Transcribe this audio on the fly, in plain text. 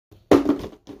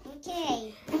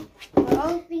Okay, we're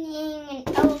opening an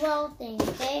LOL thing,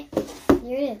 okay?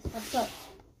 Here it is. Let's go.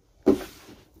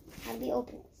 How do we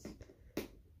open this?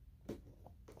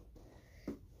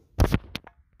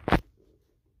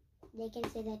 They can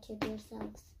say that to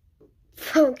themselves.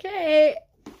 Okay.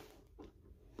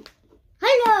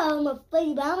 Hello, I'm a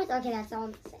Freddy Bombers. Okay, that's all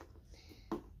I'm saying.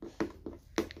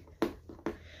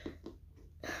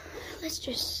 Let's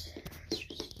just.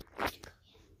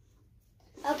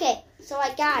 Okay, so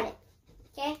I got it.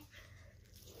 Okay?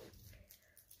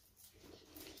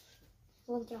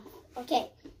 Okay.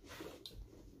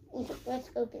 Let's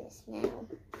open this now.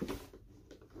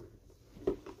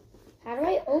 How do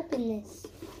I open this?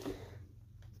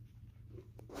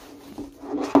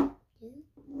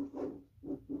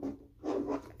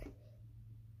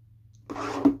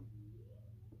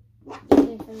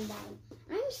 From the bottom.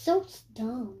 I'm so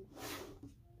dumb.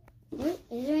 What?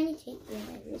 Is there any tape? Yeah,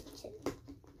 there is tape.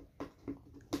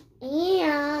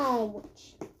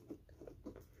 Ouch.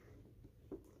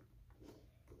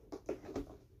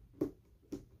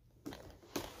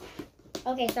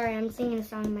 Okay, sorry, I'm singing a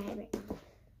song in my head right now.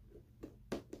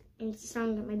 And it's a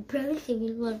song that my brother said we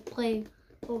love to play.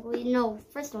 Well, no,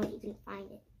 first of all, you can find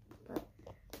it. But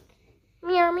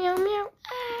Meow, meow, meow.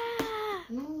 Ah.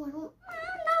 no, I don't. Oh,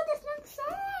 no, that's not a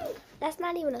song. That's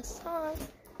not even a song.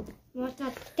 What's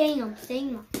that thing I'm saying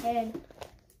in my head?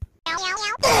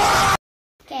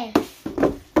 Okay,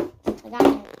 I got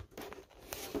it.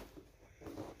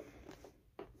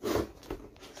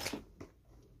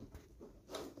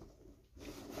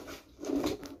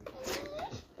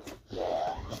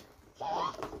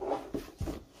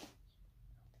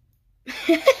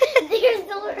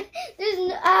 There's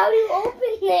no, how do you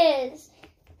open this?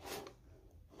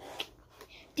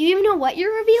 Do you even know what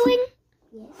you're reviewing?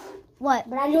 Yes. What?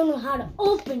 But I don't know how to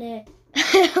open it.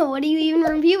 What are you even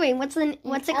reviewing? What's it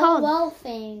called? LOL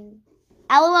thing.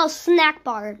 LOL snack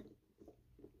bar.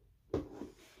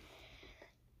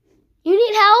 You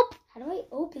need help? How do I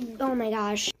open this Oh my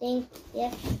gosh. thing?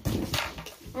 Yeah.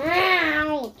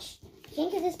 Ouch. I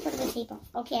can't get this part of the tape off.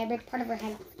 Okay, I ripped part of her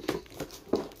head off.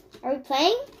 Are we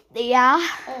playing? Yeah.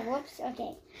 Oh, whoops.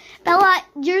 Okay. Bella,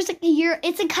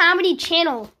 it's a comedy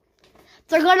channel.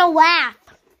 They're gonna laugh.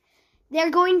 They're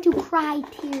going to cry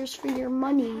tears for your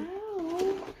money.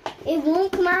 Ow. It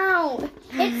won't come out.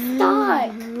 It's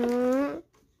stuck.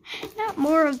 Not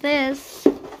more of this.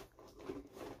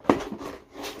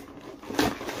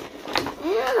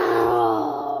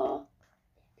 Ow.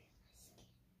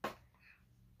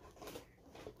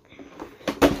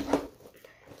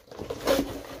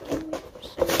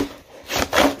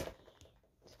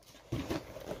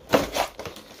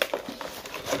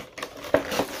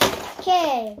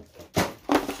 Okay.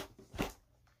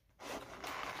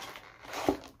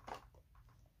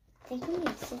 I think we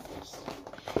need scissors.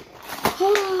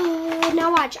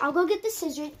 Now watch. I'll go get the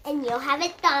scissors and you'll have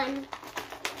it done.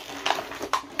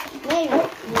 Wait.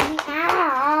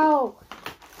 Ow.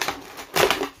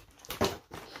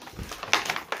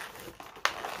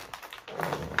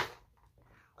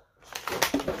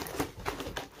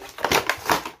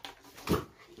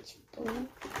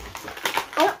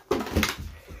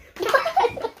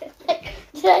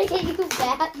 Did I hit you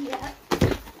bad? Yeah.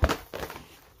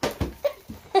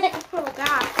 Oh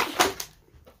gosh.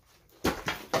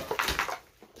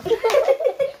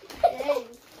 Dang.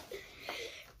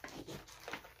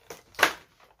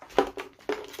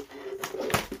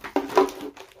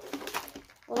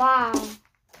 Wow.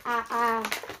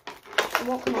 It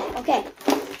won't come out. Okay.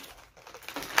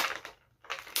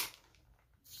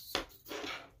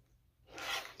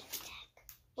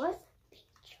 What?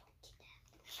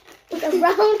 It's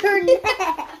around her neck.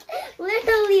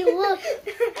 Literally, look.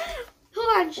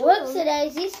 Whoops,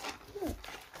 daisies.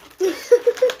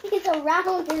 It's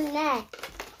around her neck.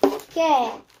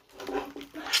 Okay.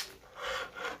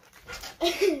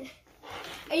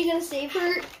 Are you gonna save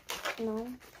her? No.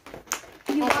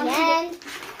 You At want the her to- end.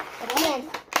 At the end.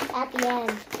 At the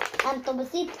end.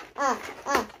 Antobacita.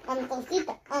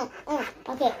 Antobacita.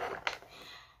 Okay.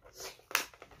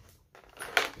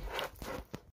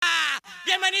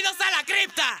 Bienvenidos a la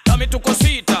cripta. Dame tu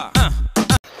cosita.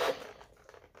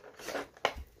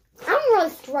 I'm really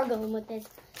struggling with this.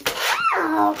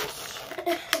 Ouch.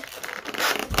 I'm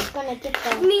gonna get the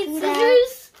Need food out.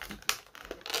 scissors?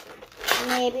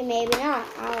 Maybe, maybe not.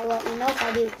 I'll let you know if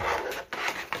I do.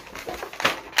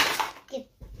 Get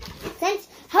sense.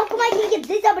 How come I can get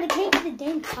this out, but I can't get the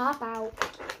damn top out?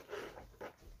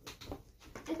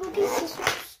 I go get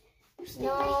scissors.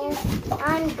 No,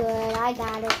 I'm good. I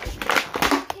got it.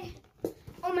 Okay.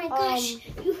 Oh my gosh.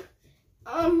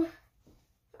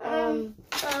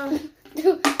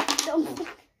 Don't.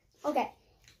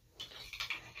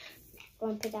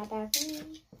 put that back.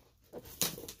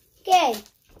 Okay.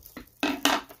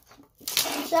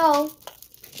 So,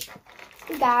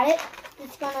 we got it.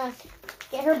 It's gonna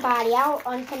get her body out,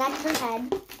 unconnect her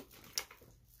head.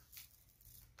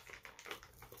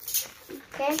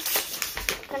 Okay.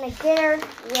 Gonna get her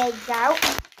legs out.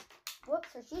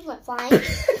 Whoops, her shoes went flying.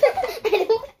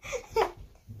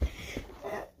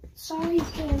 Sorry,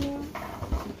 camera.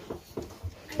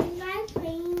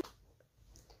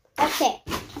 Okay.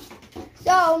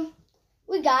 So,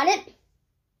 we got it.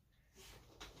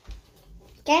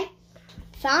 Okay.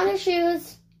 Found her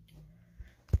shoes.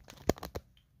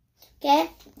 Okay.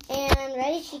 And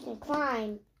ready, she can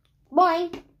climb.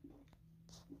 Boing.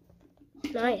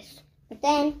 Nice. But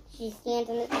then she stands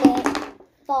on its leg,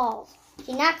 falls.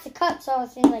 She knocks the cup, so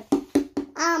it's like,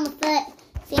 I'm a foot.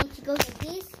 Then she goes like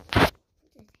this.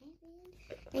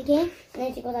 Again. And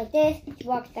then she goes like this. She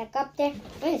walks back up there. I'm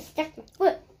going to stuck my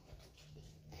foot.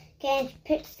 Okay, and she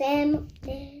picks them up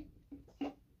there.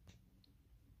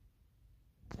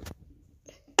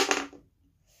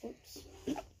 Oops.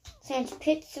 So she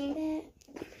picks them back.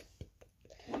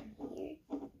 Here.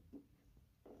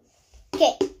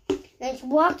 Okay. Then she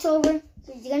walks over,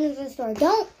 so she's gonna go to the store.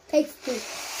 Don't take food.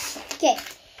 Okay.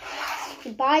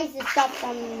 She buys the stuff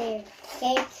from there.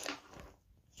 Okay.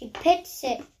 She picks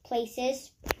it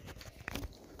places.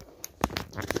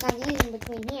 Not these in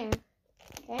between here.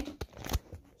 Okay.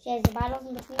 She has the bottles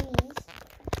in between these.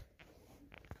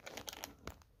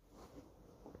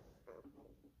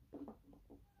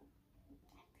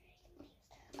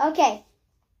 Okay.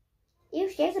 Ew,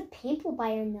 she has a pimple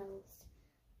by her nose.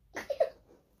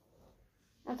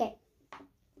 Okay.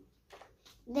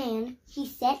 Then she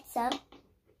sets up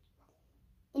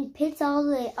and puts all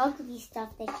the ugly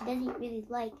stuff that she doesn't really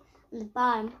like on the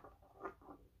bottom.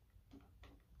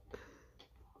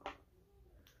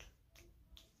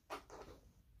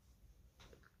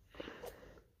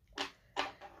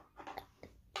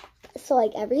 So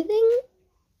like everything?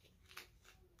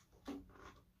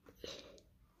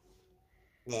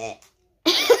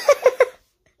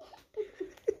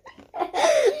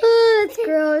 Oh, that's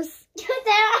gross. Get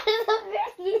that out of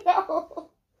the video.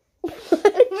 I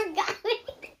forgot.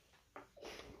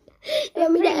 You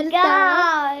want me to edit that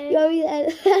out? You want me to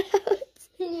edit that out?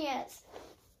 Yes.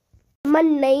 My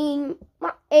name,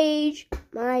 my age,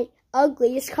 my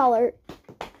ugliest color.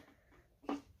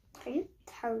 Are you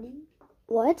 30?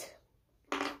 What?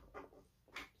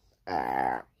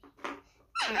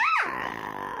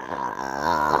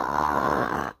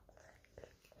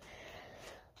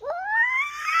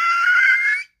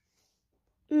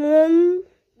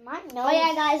 No. Oh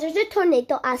yeah, guys, there's a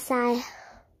tornado outside.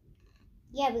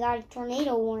 Yeah, we got a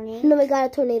tornado warning. And then we got a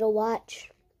tornado watch.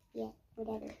 Yeah,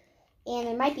 whatever. And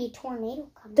there might be a tornado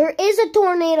coming. There is a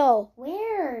tornado.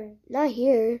 Where? Not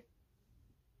here.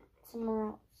 Somewhere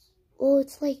else. Well,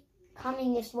 it's like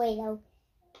Coming this way, though.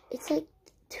 it's like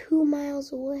 2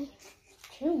 miles away.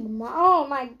 2 miles? Oh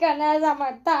my goodness, I'm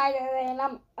gonna die today, and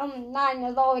I'm 9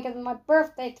 years old because it's my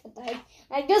birthday today.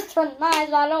 I just turned 9,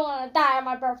 so I don't want to die on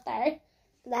my birthday.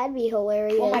 That'd be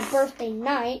hilarious. On my birthday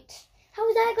night. How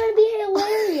is that going to be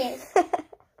hilarious?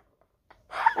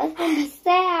 That's going to be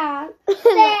sad. Sad. It's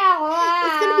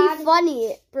gonna be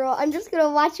funny, bro. I'm just gonna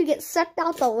watch you get sucked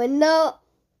out the window.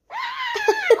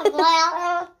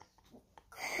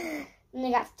 And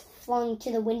they got flung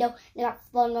to the window. They got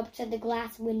flung up to the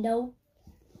glass window.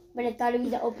 But I thought it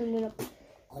was an open window.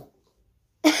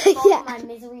 Yeah. My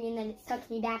misery, and then it sucks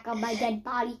me back on my dead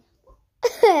body.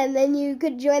 And then you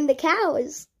could join the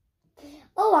cows.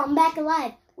 Oh, I'm back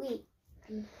alive. Wait,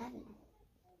 I'm in heaven.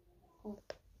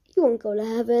 You won't go to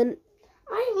heaven.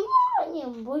 I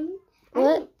am one.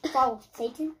 What? I follow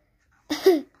Satan.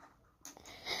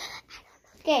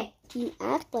 Okay. You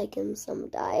act like him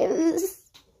sometimes.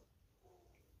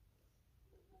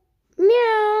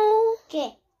 Meow.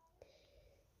 Okay.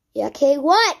 Yeah, okay,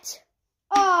 what?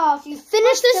 Oh, she's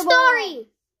Finish the flexible. story.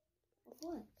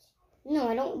 What? No,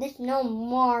 I don't. There's no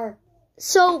more.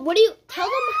 So, what do you tell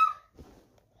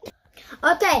them?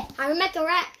 Okay, I met the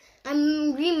rat. I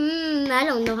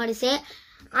don't know how to say it.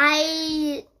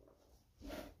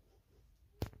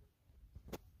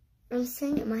 I'm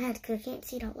saying it in my head because I can't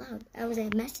say it out loud. I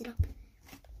messed it up.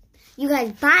 You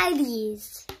guys buy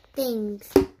these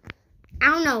things. I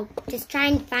don't know. Just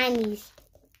trying to find these.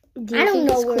 Do you I don't think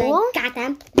know it's where cool? I got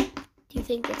them. Do you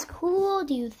think it's cool?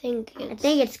 Do you think it's... I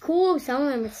think it's cool. Some of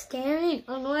them are scary.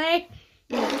 On the way.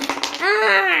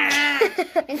 Ah!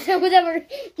 And some of them are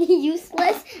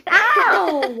useless.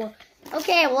 Ow!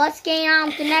 Okay, well, let's get on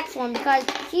with the next one because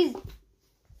she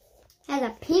has a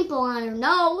pimple on her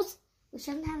nose. Well,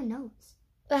 she doesn't have a nose.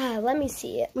 Let me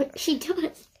see it. But she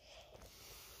does.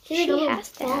 She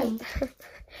has to have.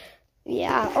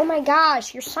 Yeah. Oh my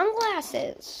gosh, your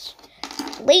sunglasses.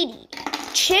 Lady,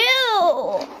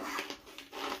 chill.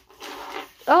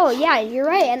 Oh yeah, you're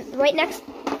right. And right next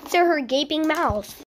to her gaping mouth.